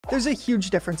There's a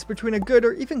huge difference between a good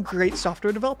or even great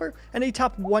software developer and a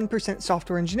top 1%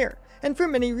 software engineer. And for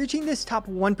many, reaching this top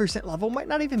 1% level might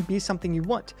not even be something you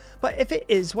want. But if it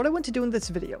is, what I want to do in this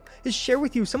video is share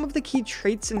with you some of the key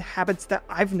traits and habits that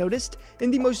I've noticed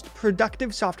in the most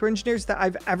productive software engineers that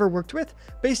I've ever worked with,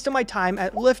 based on my time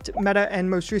at Lyft, Meta, and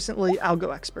most recently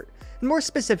Algo Expert. And more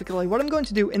specifically, what I'm going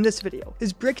to do in this video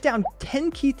is break down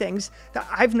 10 key things that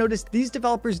I've noticed these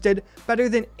developers did better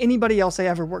than anybody else I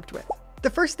ever worked with. The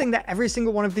first thing that every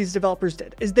single one of these developers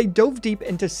did is they dove deep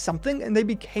into something and they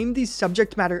became the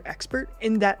subject matter expert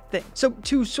in that thing. So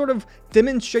to sort of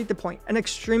demonstrate the point, an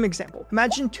extreme example,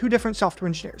 imagine two different software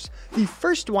engineers. The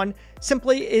first one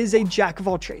simply is a jack of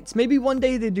all trades. Maybe one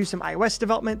day they do some iOS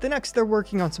development, the next they're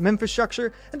working on some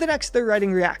infrastructure, and the next they're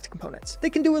writing React components. They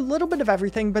can do a little bit of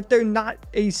everything, but they're not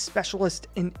a specialist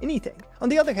in anything. On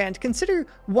the other hand, consider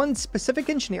one specific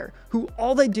engineer who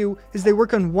all they do is they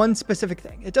work on one specific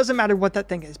thing. It doesn't matter what that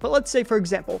thing is, but let's say, for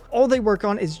example, all they work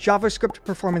on is JavaScript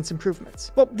performance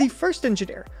improvements. Well, the first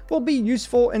engineer will be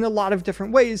useful in a lot of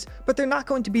different ways, but they're not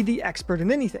going to be the expert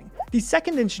in anything. The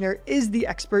second engineer is the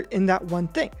expert in that one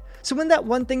thing. So when that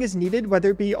one thing is needed,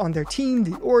 whether it be on their team,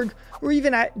 the org, or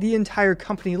even at the entire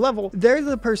company level, they're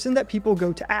the person that people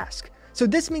go to ask. So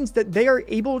this means that they are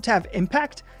able to have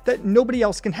impact that nobody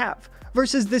else can have.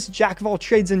 Versus this jack of all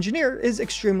trades engineer is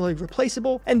extremely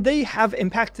replaceable and they have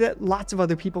impact that lots of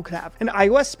other people could have. An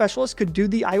iOS specialist could do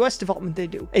the iOS development they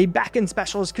do. A backend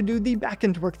specialist could do the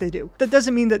backend work they do. That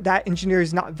doesn't mean that that engineer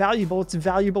is not valuable. It's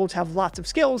valuable to have lots of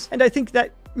skills. And I think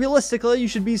that realistically, you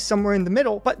should be somewhere in the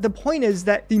middle. But the point is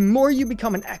that the more you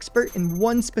become an expert in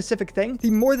one specific thing, the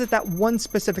more that one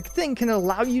specific thing can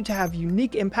allow you to have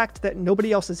unique impact that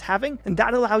nobody else is having. And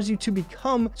that allows you to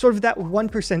become sort of that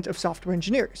 1% of software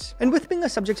engineers. And with being a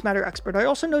subject matter expert, I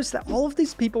also noticed that all of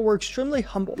these people were extremely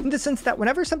humble in the sense that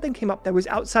whenever something came up that was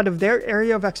outside of their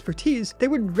area of expertise, they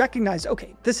would recognize,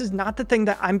 okay, this is not the thing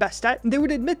that I'm best at. And they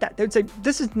would admit that. They would say,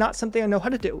 this is not something I know how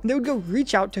to do. And they would go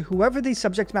reach out to whoever the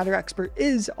subject matter expert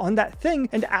is on that thing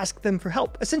and ask them for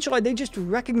help. Essentially, they just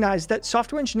recognize that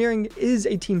software engineering is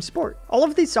a team sport. All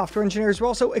of these software engineers were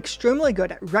also extremely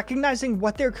good at recognizing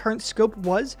what their current scope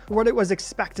was, what it was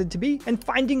expected to be, and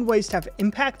finding ways to have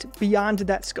impact beyond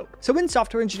that scope. So in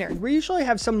software engineering, we usually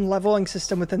have some leveling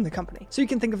system within the company. So you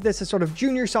can think of this as sort of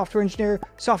junior software engineer,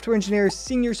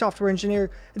 senior software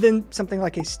engineer, and then something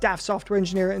like a staff software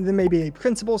engineer, and then maybe a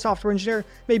principal software engineer,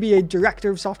 maybe a director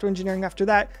of software engineering after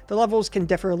that. The levels can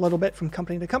differ a little bit from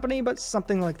company to company, but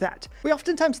something like that. We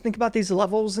oftentimes think about these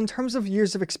levels in terms of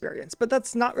years of experience, but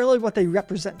that's not really what they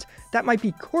represent. That might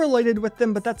be correlated with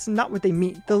them, but that's not what they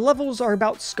mean. The levels are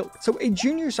about scope. So a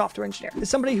junior software engineer is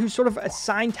somebody who's sort of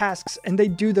assigned tasks and they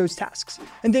do those tasks.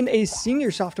 And then a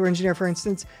senior software engineer, for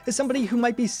instance, is somebody who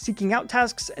might be seeking out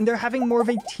tasks and they're having more of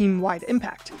a team-wide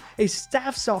impact. A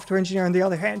staff software engineer, on the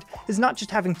other hand, is not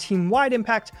just having team-wide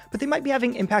impact, but they might be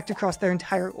having impact across their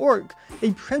entire org.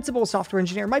 A principal software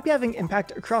engineer might be having impact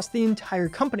across the entire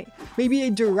company. Maybe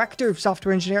a director of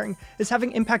software engineering is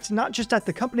having impact not just at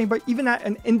the company, but even at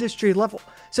an industry level.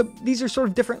 So these are sort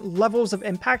of different levels of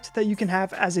impact that you can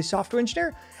have as a software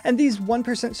engineer. And these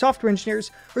 1% software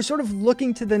engineers are sort of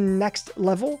looking to the next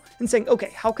level and saying,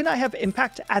 okay, how can I have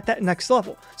impact at that next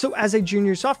level? So as a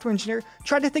junior software engineer,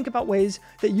 try to think about ways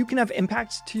that you can have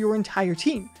impact to your entire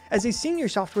team. As a senior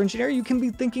software engineer, you can be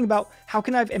thinking about how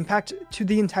can I have impact to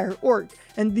the entire org?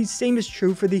 And the same is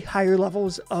true for the higher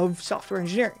levels of software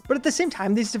engineering. But at the same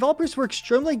time, these developers were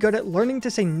extremely good at learning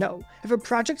to say no. If a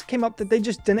project came up that they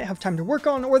just didn't have time to work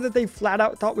on or that they flat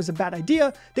out thought was a bad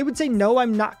idea, they would say, no,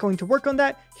 I'm not going to work on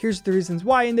that. Here's the reasons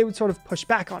why, and they would sort of push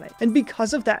back on it. And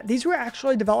because of that, these were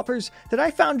actually developers that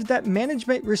I found that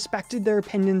management respected their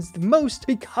opinions the most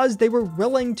because they were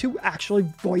willing to actually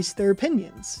voice their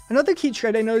opinions. Another key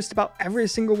trait I noticed about every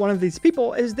single one of these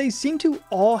people is they seem to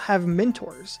all have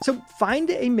mentors. So find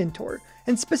a mentor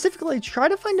and specifically try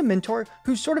to find a mentor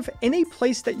who's sort of in a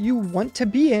place that you want to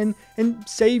be in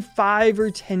say 5 or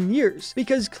 10 years,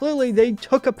 because clearly they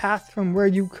took a path from where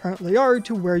you currently are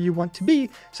to where you want to be,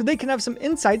 so they can have some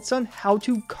insights on how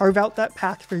to carve out that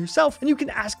path for yourself, and you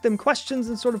can ask them questions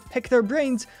and sort of pick their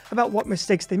brains about what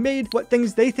mistakes they made, what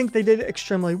things they think they did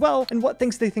extremely well, and what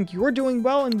things they think you're doing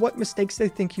well, and what mistakes they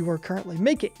think you are currently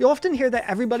making. You often hear that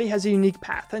everybody has a unique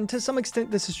path, and to some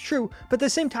extent this is true, but at the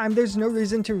same time there's no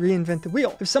reason to reinvent the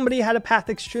wheel. If somebody had a path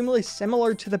extremely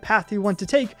similar to the path you want to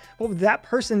take, well, that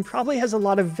person probably has a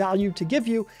lot of value to give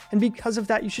you, and because of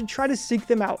that, you should try to seek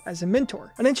them out as a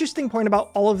mentor. An interesting point about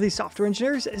all of these software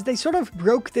engineers is they sort of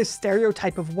broke this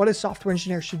stereotype of what a software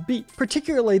engineer should be.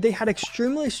 Particularly, they had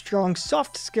extremely strong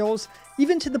soft skills,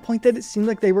 even to the point that it seemed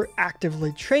like they were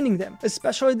actively training them,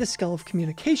 especially the skill of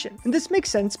communication. And this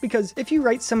makes sense because if you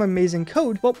write some amazing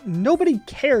code, well, nobody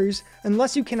cares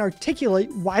unless you can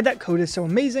articulate why that code is so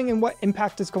amazing and what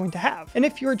impact it's going to have. And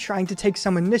if you're trying to take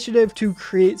some initiative to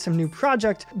create some new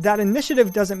project, that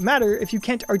initiative doesn't matter if you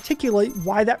can't articulate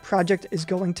why that project is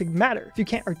going to matter. If you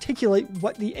can't articulate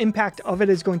what the impact of it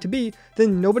is going to be,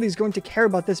 then nobody's going to care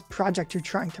about this project you're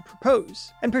trying to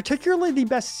propose. And particularly the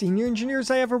best senior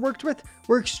engineers I ever worked with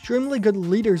were extremely good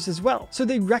leaders as well. So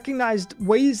they recognized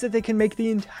ways that they can make the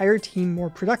entire team more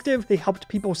productive. They helped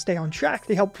people stay on track.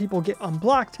 They helped people get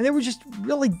unblocked. And they were just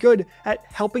really good at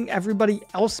helping everybody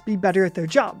else be better at their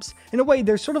jobs. In a way,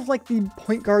 they're sort of like the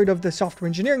point guard of the software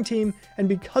engineering team. And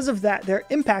because of that, their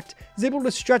impact is able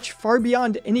to stretch far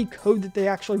beyond any code that they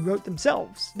actually wrote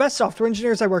themselves. The best software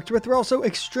engineers I worked with were also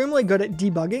extremely good at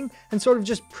debugging and sort of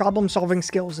just problem solving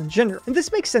skills in general. And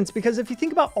this makes sense because if you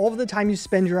think about all of the time you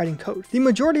spend writing code, the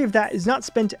majority of that is not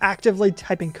spent actively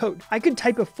typing code. I could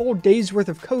type a full day's worth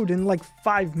of code in like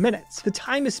 5 minutes. The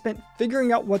time is spent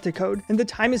figuring out what to code, and the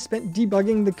time is spent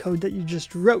debugging the code that you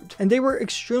just wrote. And they were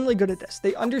extremely good at this.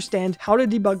 They understand how to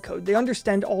debug code. They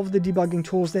understand all of the debugging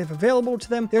tools they have available to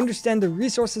them. They understand the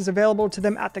resources available to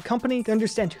them at the company. They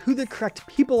understand who the correct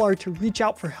people are to reach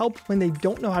out for help when they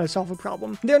don't know how to solve a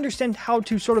problem. They understand how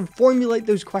to sort of formulate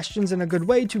those questions in a good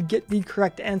way to get the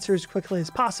correct answer as quickly as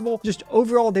possible. Just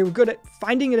overall, they were good at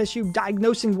finding an issue,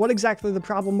 diagnosing what exactly the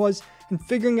problem was, and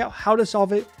figuring out how to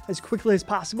solve it as quickly as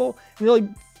possible, and really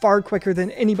far quicker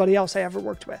than anybody else I ever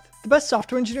worked with. The best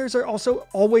software engineers are also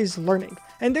always learning.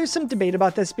 And there's some debate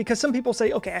about this because some people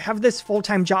say, okay, I have this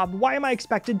full-time job. Why am I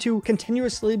expected to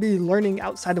continuously be learning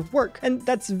outside of work? And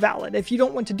that's valid. If you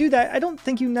don't want to do that, I don't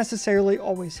think you necessarily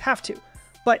always have to.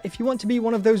 But if you want to be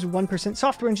one of those 1%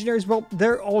 software engineers, well,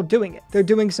 they're all doing it. They're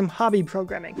doing some hobby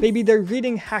programming. Maybe they're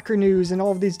reading Hacker News and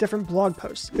all of these different blog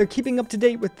posts. They're keeping up to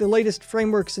date with the latest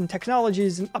frameworks and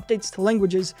technologies and updates to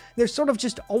languages. They're sort of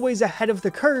just always ahead of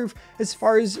the curve as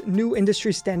far as new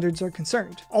industry standards are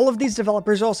concerned. All of these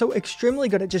developers are also extremely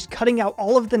good at just cutting out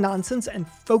all of the nonsense and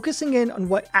focusing in on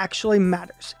what actually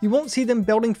matters. You won't see them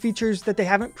building features that they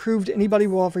haven't proved anybody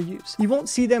will ever use. You won't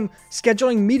see them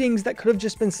scheduling meetings that could have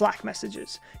just been Slack messages.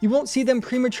 You won't see them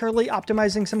prematurely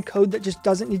optimizing some code that just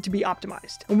doesn't need to be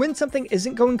optimized. And when something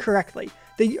isn't going correctly,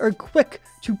 they are quick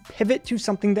to pivot to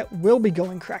something that will be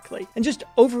going correctly. And just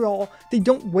overall, they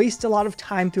don't waste a lot of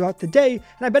time throughout the day.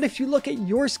 And I bet if you look at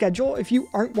your schedule, if you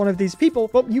aren't one of these people,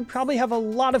 well, you probably have a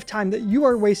lot of time that you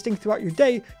are wasting throughout your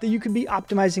day that you could be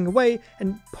optimizing away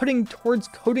and putting towards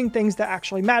coding things that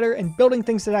actually matter and building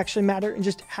things that actually matter and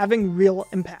just having real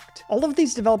impact. All of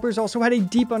these developers also had a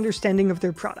deep understanding of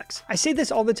their products. I say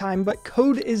this all the time, but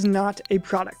code is not a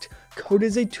product. Code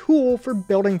is a tool for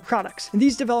building products, and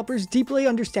these developers deeply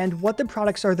understand what the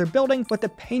products are they're building, what the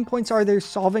pain points are they're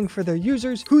solving for their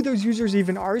users, who those users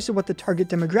even are, so what the target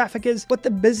demographic is, what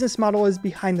the business model is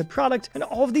behind the product, and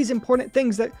all of these important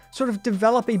things that sort of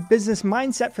develop a business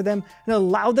mindset for them and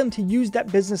allow them to use that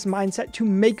business mindset to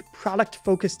make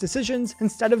product-focused decisions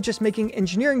instead of just making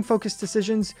engineering-focused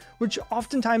decisions, which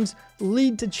oftentimes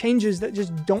lead to changes that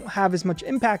just don't have as much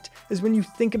impact as when you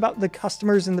think about the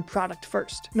customers and the product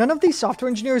first. None of these software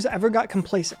engineers ever got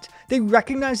complacent. They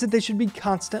recognized that they should be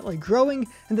constantly growing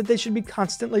and that they should be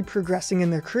constantly progressing in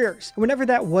their careers. And whenever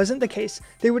that wasn't the case,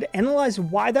 they would analyze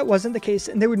why that wasn't the case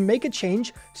and they would make a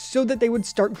change so that they would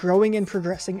start growing and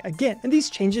progressing again. And these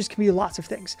changes can be lots of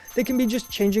things. They can be just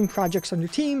changing projects on your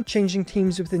team, changing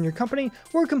teams within your company,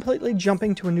 or completely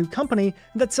jumping to a new company.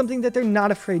 And that's something that they're not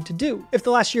afraid to do. If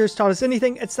the last year has taught us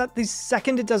anything, it's that the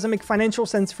second it doesn't make financial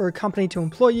sense for a company to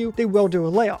employ you, they will do a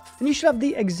layoff. And you should have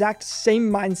the exact same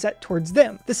mindset towards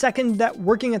them. The second that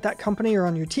working at that company or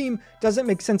on your team doesn't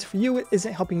make sense for you, it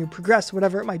isn't helping you progress,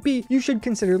 whatever it might be, you should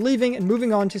consider leaving and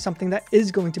moving on to something that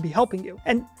is going to be helping you.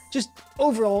 And just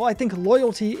overall, I think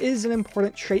loyalty is an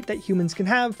important trait that humans can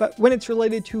have, but when it's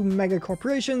related to mega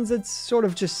corporations, it's sort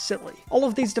of just silly. All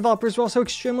of these developers were also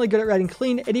extremely good at writing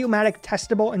clean, idiomatic,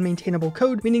 testable, and maintainable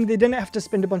code, meaning they didn't have to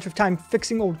spend a bunch of time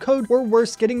fixing old code, or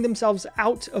worse, getting themselves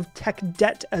out of tech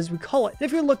debt, as we call it. And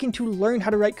if you're looking to learn how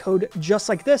to write code just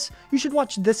like this, you should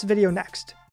watch this video next.